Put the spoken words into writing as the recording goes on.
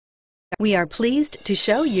We are pleased to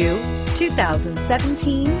show you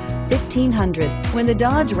 2017 1500. When the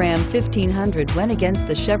Dodge Ram 1500 went against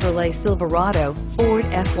the Chevrolet Silverado, Ford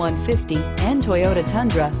F-150, and Toyota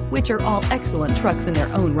Tundra, which are all excellent trucks in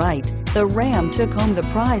their own right, the Ram took home the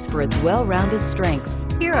prize for its well-rounded strengths.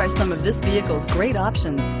 Here are some of this vehicle's great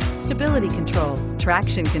options: stability control,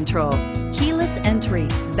 traction control, keyless entry,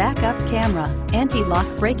 backup camera, anti-lock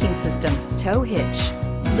braking system, tow hitch,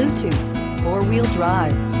 Bluetooth, four-wheel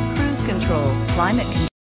drive, cruise control, climate control.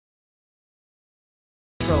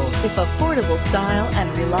 If affordable style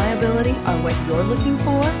and reliability are what you're looking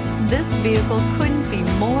for, this vehicle couldn't be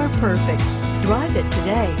more perfect. Drive it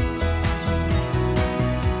today.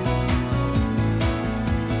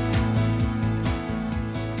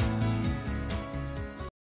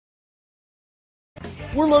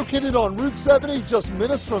 We're located on Route 70, just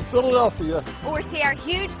minutes from Philadelphia. Or see our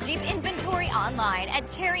huge Jeep inventory online at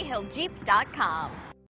cherryhilljeep.com.